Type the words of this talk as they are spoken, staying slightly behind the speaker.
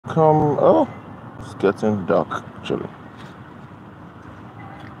welcome. Oh, it's getting dark actually.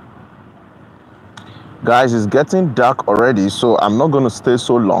 Guys, it's getting dark already, so I'm not going to stay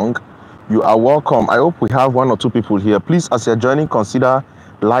so long. You are welcome. I hope we have 1 or 2 people here. Please, as you're joining, consider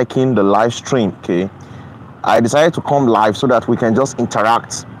liking the live stream, okay? I decided to come live so that we can just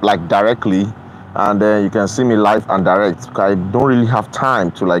interact like directly, and then you can see me live and direct. I don't really have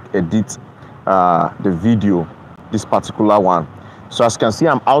time to like edit the video, this particular one. So as you can see,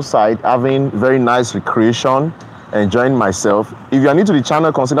 I'm outside having very nice recreation, enjoying myself. If you are new to the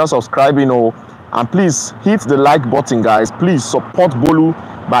channel, consider subscribing, and please hit the like button, guys. Please support Bolu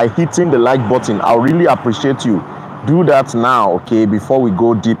by hitting the like button. I'll really appreciate you. Do that now, okay, before we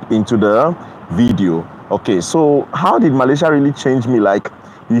go deep into the video. Okay, so how did Malaysia really change me? Like,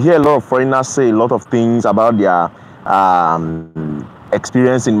 you hear a lot of foreigners say a lot of things about their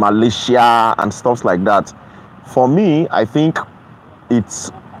experience in Malaysia and stuff like that. For me, I think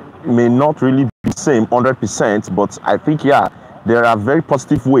it may not really be the same 100%, but I think, yeah, there are very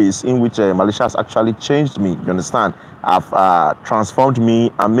positive ways in which Malaysia has actually changed me. You understand? Have transformed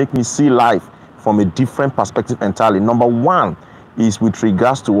me and make me see life from a different perspective entirely. Number one is with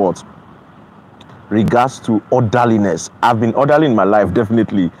regards to what? Regards to orderliness. I've been orderly in my life,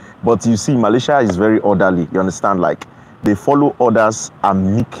 definitely, but you see, Malaysia is very orderly. You understand? Like, they follow orders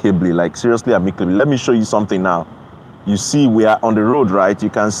amicably, like seriously amicably. Let me show you something now. You see, we are on the road, right? You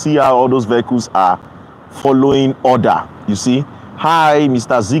can see how all those vehicles are following order. You see, hi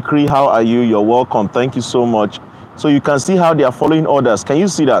Mr. Zikri, how are you? You're welcome, thank you so much. So you can see how they are following orders. Can you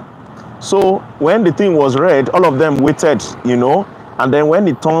see that? So when the thing was red, all of them waited, you know, and then when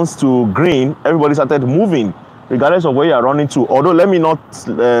it turns to green, everybody started moving regardless of where you are running to. Although let me not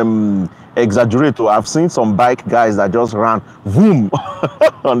exaggerate, I've seen some bike guys that just ran boom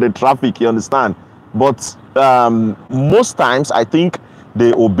on the traffic, you understand? But most times I think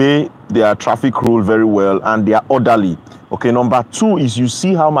they obey their traffic rule very well and they are orderly. Okay, number two is you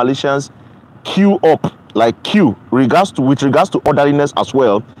see how Malaysians queue up, like queue, with regards to orderliness as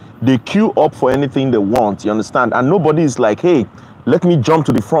well. They queue up for anything they want, you understand? And nobody is like, hey, let me jump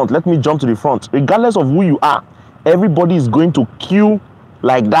to the front, let me jump to the front. Regardless of who you are, everybody is going to queue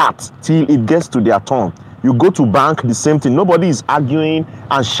like that till it gets to their turn. You go to bank, the same thing. Nobody is arguing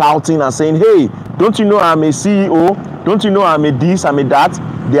and shouting and saying, hey, don't you know I'm a CEO? Don't you know I'm a this, I'm a that?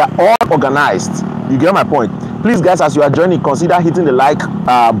 They are all organized. You get my point? Please, guys, as you are joining, consider hitting the like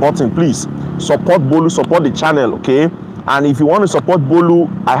button. Please support Bolu, support the channel, okay? And if you want to support Bolu,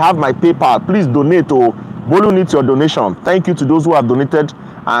 I have my PayPal. Please donate. Bolu needs your donation. Thank you to those who have donated.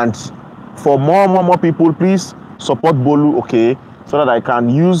 And for more people, please support Bolu, okay? So that I can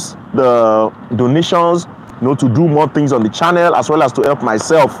use the donations, you know, to do more things on the channel as well as to help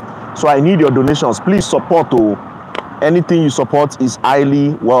myself. So I need your donations. Please support. Anything you support is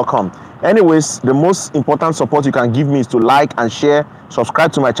highly welcome. Anyways, the most important support you can give me is to like and share.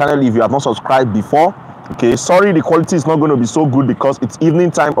 Subscribe to my channel if you have not subscribed before. Okay, sorry the quality is not going to be so good because it's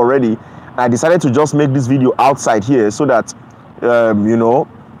evening time already. I decided to just make this video outside here so that you know,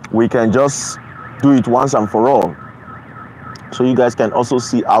 we can just do it once and for all, so you guys can also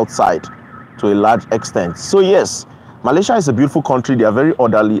see outside to a large extent. So yes, Malaysia is a beautiful country. They are very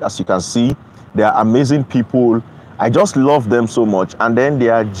orderly, as you can see. They are amazing people. I just love them so much. And then they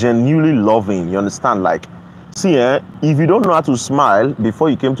are genuinely loving, you understand? Like, see, if you don't know how to smile before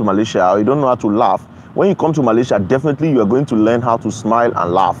you came to Malaysia, or you don't know how to laugh, when you come to Malaysia, definitely you are going to learn how to smile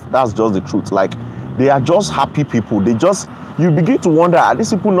and laugh. That's just the truth. Like, they are just happy people. You begin to wonder, are these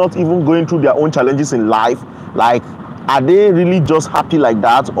people not even going through their own challenges in life? Like, are they really just happy like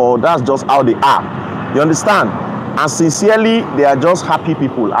that, or that's just how they are? You understand? And sincerely, they are just happy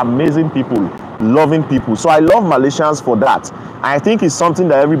people, amazing people, loving people. So I love Malaysians for that. I think it's something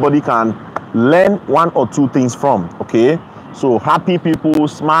that everybody can learn 1 or 2 things from, okay? So happy people,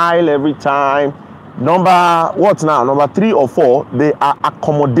 smile every time. Number 3 or 4, they are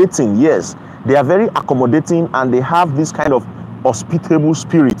accommodating. Yes, they are very accommodating, and they have this kind of hospitable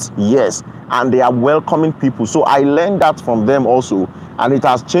spirit. Yes, and they are welcoming people. So I learned that from them also, and it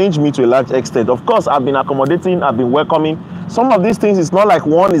has changed me to a large extent. Of course, I've been accommodating, I've been welcoming. Some of these things, it's not like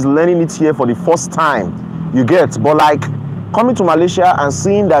one is learning it here for the first time, you get, but like coming to Malaysia and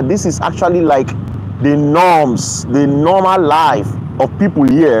seeing that this is actually like the norms, the normal life of people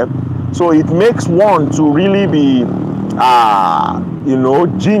here. So it makes one to really be you know,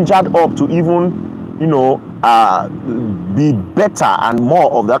 gingered up to even, you know, be better and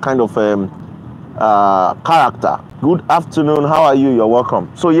more of that kind of character. Good afternoon, how are you? You're welcome.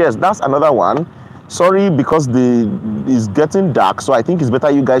 So yes, that's another one. Sorry, because it's getting dark, so I think it's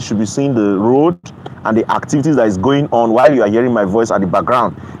better you guys should be seeing the road and the activities that is going on while you are hearing my voice at the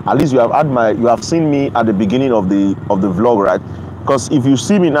background. At least you have seen me at the beginning of the vlog, right? Because if you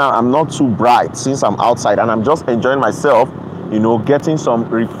see me now, I'm not too bright since I'm outside and I'm just enjoying myself, you know, getting some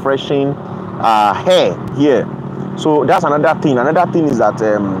refreshing hair here. So that's another thing. Another thing is that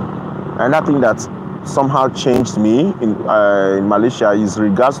another thing that somehow changed me in Malaysia is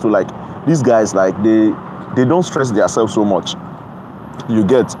regards to like these guys, like they don't stress themselves so much. You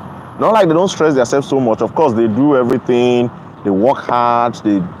get, not like they don't stress themselves so much. Of course, they do everything, they work hard,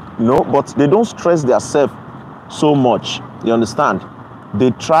 but they don't stress themselves so much. You understand? They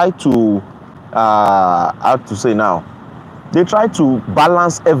try to how to say now? They try to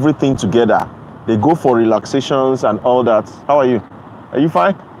balance everything together. They go for relaxations and all that. How are you? Are you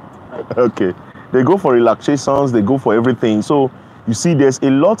fine? Okay. They go for relaxations, they go for everything. So you see there's a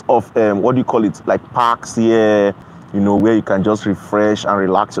lot of what do you call it, like parks here, you know, where you can just refresh and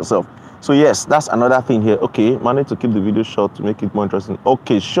relax yourself. So yes, that's another thing here. Okay, manage to keep the video short to make it more interesting.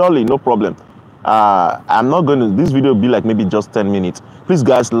 Okay, surely, no problem. I'm not going to, this video will be like maybe just 10 minutes. Please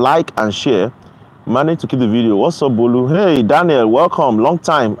guys, like and share. Manage to keep the video. What's up, Bolu? Hey, Daniel, welcome. Long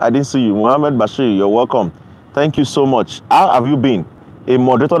time. I didn't see you. Mohammed Bashir, you're welcome. Thank you so much. How have you been? A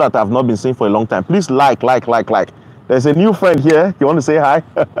moderator that I've not been seeing for a long time. Please like. There's a new friend here. You want to say hi?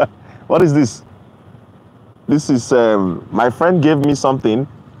 What is this? This is, my friend gave me something.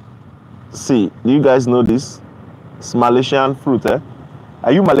 See, do you guys know this? It's Malaysian fruit, eh?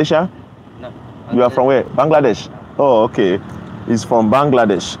 Are you Malaysia? No. You are from where? Bangladesh? Oh, okay. It's from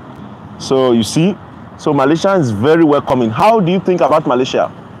Bangladesh. So you see, so Malaysia is very welcoming. How do you think about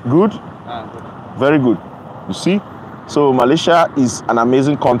Malaysia? Good? Good. Very good. You see? So Malaysia is an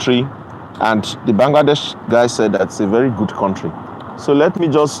amazing country, and the Bangladesh guy said that's a very good country. So let me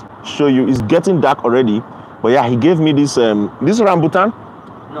just show you. It's getting dark already, but yeah, he gave me this this rambutan.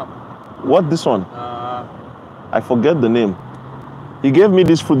 No. What this one? I forget the name. He gave me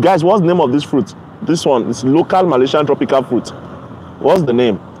this fruit. Guys, what's the name of this fruit? This one is local Malaysian tropical fruit. What's the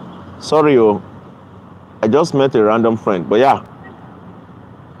name? Sorry, I just met a random friend, but yeah,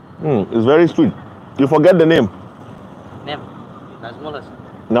 it's very sweet. You forget the name? Name? Nasmolas.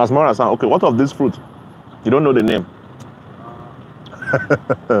 Nasmolas. Okay, what of this fruit? You don't know the name?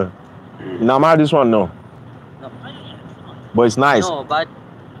 Nama, this one, no. No. But it's nice. No, but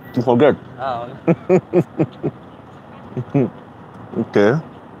You forget. Okay.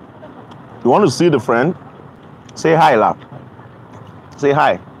 You want to see the friend? Say hi, lap. Say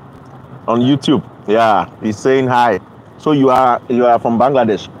hi. On YouTube. Yeah, he's saying hi. So you are from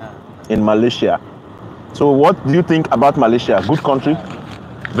Bangladesh, in Malaysia. So what do you think about Malaysia? Good country?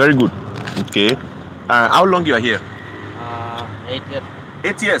 Very good. Okay. How long you are here? 8 years.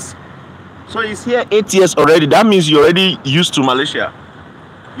 8 years. So he's here 8 years already. That means you're already used to Malaysia.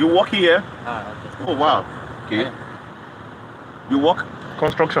 You work here? Okay. Oh wow. Okay. You work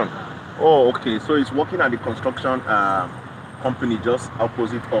construction. Oh, okay. So he's working at the construction company just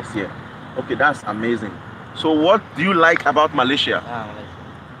opposite us here. Okay, that's amazing. So what do you like about Malaysia? Malaysia.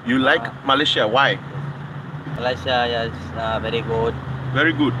 You like Malaysia? Why? Malaysia is very good.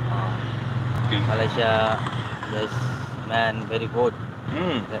 Very good. Okay. Malaysia, yes, man, very good.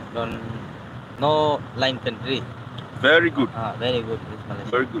 No line country. Very good. Very good. Malaysia.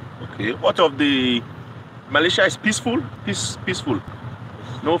 Very good. Okay. What of the Malaysia is peaceful? Peaceful.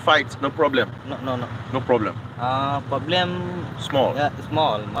 No fights, no problem. No problem. Problem small. Yeah,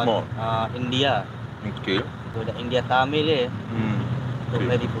 small. Small. India. Okay. So the India Tamil. So Okay.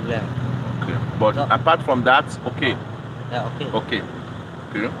 very problem. Okay. But No. apart from that, okay. Yeah, okay. Okay.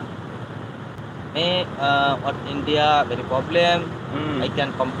 Okay. What India very problem. I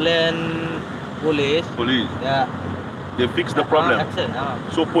can complain police. Police. Yeah. They fix the problem. Action.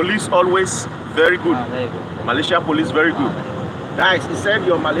 So police always very good. Very good. Malaysia police very good. Very good. Guys, he said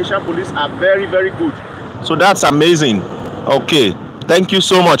your Malaysian police are very, very good. So that's amazing. Okay. Thank you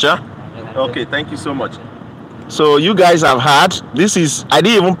so much. Okay, thank you so much. So you guys have heard, this is, I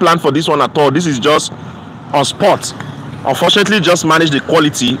didn't even plan for this one at all. This is just on spot. Unfortunately, just manage the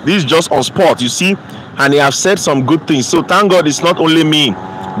quality. This is just on spot, you see. And they have said some good things. So thank God it's not only me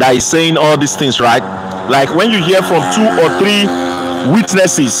that is saying all these things, right? Like when you hear from 2 or 3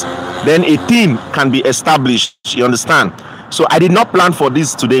 witnesses, then a team can be established. You understand? So I did not plan for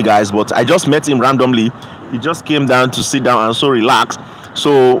this today, guys, but I just met him randomly. He just came down to sit down and so relax.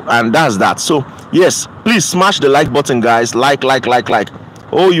 So, and that's that. So yes, please smash the like button, guys. Like.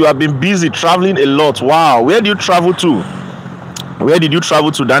 Oh, you have been busy traveling a lot. Wow. Where do you travel to? Where did you travel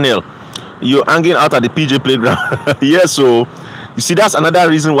to, Daniel? You're hanging out at the PJ playground. Yes. So you see, that's another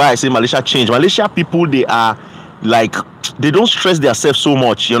reason why I say Malaysia changed. Malaysia people, they are like, they don't stress themselves so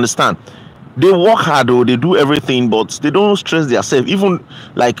much. You understand? they work hard or they do everything, but they don't stress themselves. Even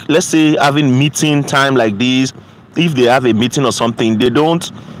like, let's say having meeting time like this, if they have a meeting or something, they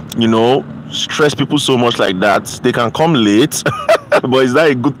don't, stress people so much like that. They can come late. But is that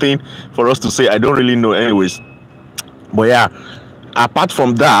a good thing for us to say? I don't really know anyways. But yeah, apart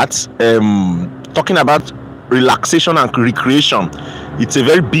from that, talking about relaxation and recreation, it's a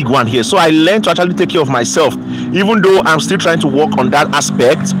very big one here. So I learned to actually take care of myself, even though I'm still trying to work on that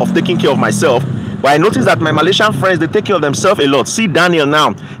aspect of taking care of myself. But I noticed that my Malaysian friends, they take care of themselves a lot. See, Daniel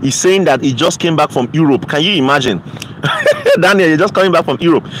now, he's saying that he just came back from Europe. Can you imagine? Daniel, you're just coming back from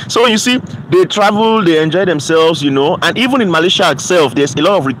Europe. So you see, they travel, they enjoy themselves, and even in Malaysia itself, there's a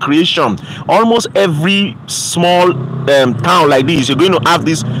lot of recreation. Almost every small town like this, you're going to have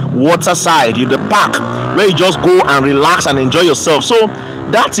this water side, the park, where you just go and relax and enjoy yourself. So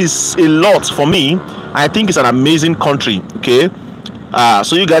that is a lot for me. I think it's an amazing country. Okay.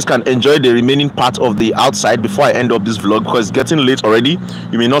 So you guys can enjoy the remaining part of the outside before I end up this vlog, because it's getting late already.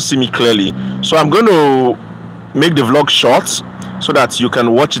 You may not see me clearly, so I'm going to make the vlog short so that you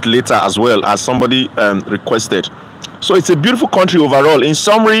can watch it later as well, as somebody requested. So it's a beautiful country overall. In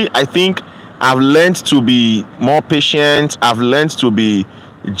summary, I think I've learned to be more patient. I've learned to be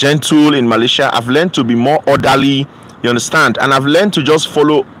gentle in Malaysia. I've learned to be more orderly, you understand, and I've learned to just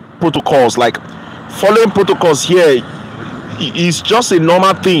follow protocols. Like, following protocols here is just a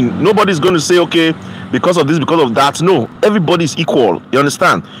normal thing. Nobody's going to say, okay, because of this, because of that. No, everybody's equal, you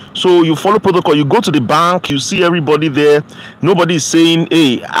understand? So you follow protocol. You go to the bank, you see everybody there. Nobody's saying,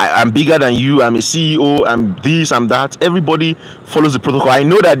 hey, I'm bigger than you, I'm a CEO, I'm this, I'm that. Everybody follows the protocol. I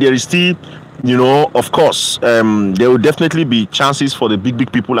know that there is still, of course, there will definitely be chances for the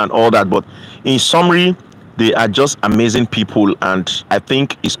big people and all that, but in summary, they are just amazing people, and I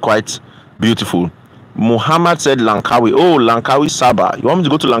think it's quite beautiful. Muhammad said Langkawi. Oh, Langkawi, Sabah. You want me to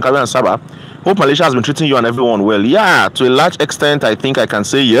go to Langkawi and Sabah? Hope Malaysia has been treating you and everyone well. Yeah, to a large extent, I think I can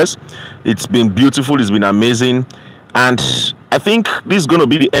say yes. It's been beautiful. It's been amazing. And I think this is going to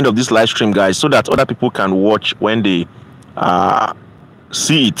be the end of this live stream, guys, so that other people can watch when they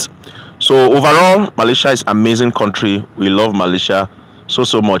see it. So overall, Malaysia is an amazing country. We love Malaysia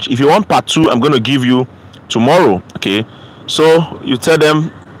so much. If you want part 2, I'm going to give you tomorrow. Okay, so you tell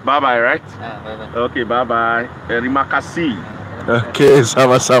them bye-bye, right? Bye-bye. Okay, bye-bye. Terima kasih. Okay,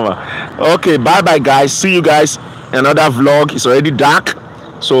 sama-sama. Okay, bye-bye, guys. See you guys in another vlog. It's already dark,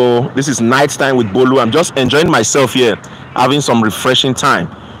 so this is night time with Bolu. I'm just enjoying myself here, having some refreshing time.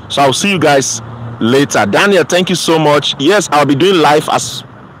 So I'll see you guys later. Daniel, thank you so much. Yes, I'll be doing live as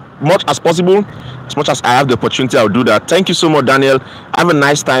much as possible. As much as I have the opportunity, I'll do that. Thank you so much, Daniel. Have a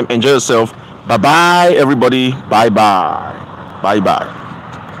nice time. Enjoy yourself. Bye-bye, everybody. Bye-bye. Bye-bye.